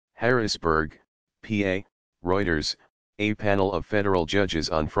Harrisburg, PA, Reuters. A panel of federal judges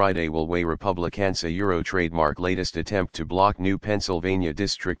on Friday will weigh Republicans' Euro trademark latest attempt to block new Pennsylvania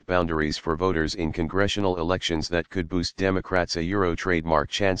district boundaries for voters in congressional elections that could boost Democrats' Euro trademark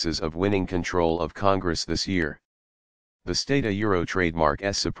chances of winning control of Congress this year. The state Euro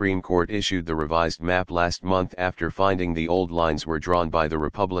trademark's Supreme Court issued the revised map last month after finding the old lines were drawn by the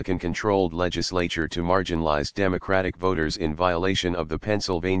Republican-controlled legislature to marginalize Democratic voters in violation of the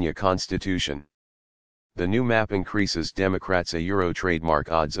Pennsylvania Constitution. The new map increases Democrats' Euro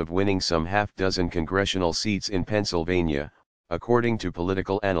trademark odds of winning some half-dozen congressional seats in Pennsylvania, according to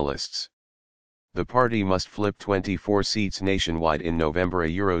political analysts. The party must flip 24 seats nationwide in November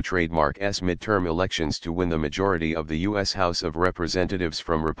Euro trademark's midterm elections to win the majority of the U.S. House of Representatives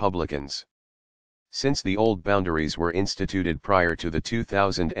from Republicans. Since the old boundaries were instituted prior to the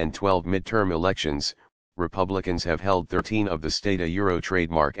 2012 midterm elections, Republicans have held 13 of the state Euro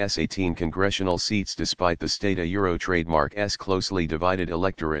trademark's 18 congressional seats despite the state Euro trademark's closely divided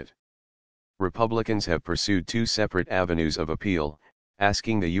electorate. Republicans have pursued two separate avenues of appeal,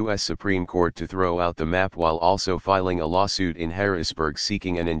 asking the U.S. Supreme Court to throw out the map while also filing a lawsuit in Harrisburg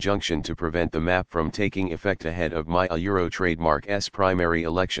seeking an injunction to prevent the map from taking effect ahead of my Euro trademark's primary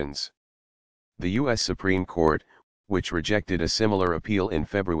elections. The U.S. Supreme Court, which rejected a similar appeal in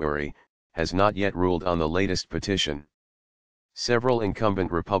February, has not yet ruled on the latest petition. Several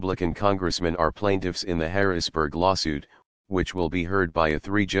incumbent Republican congressmen are plaintiffs in the Harrisburg lawsuit, which will be heard by a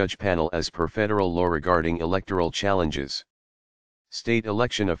three-judge panel as per federal law regarding electoral challenges. State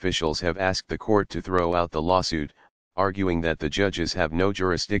election officials have asked the court to throw out the lawsuit, arguing that the judges have no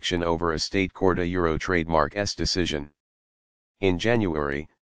jurisdiction over a state court Euro trademark's decision. In January,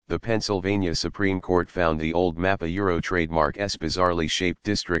 the Pennsylvania Supreme Court found the old map Euro trademark's bizarrely shaped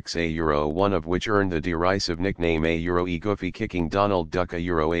districts Euro, one of which earned the derisive nickname Euro Goofy kicking Donald Duck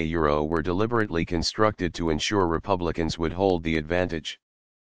Euro were deliberately constructed to ensure Republicans would hold the advantage.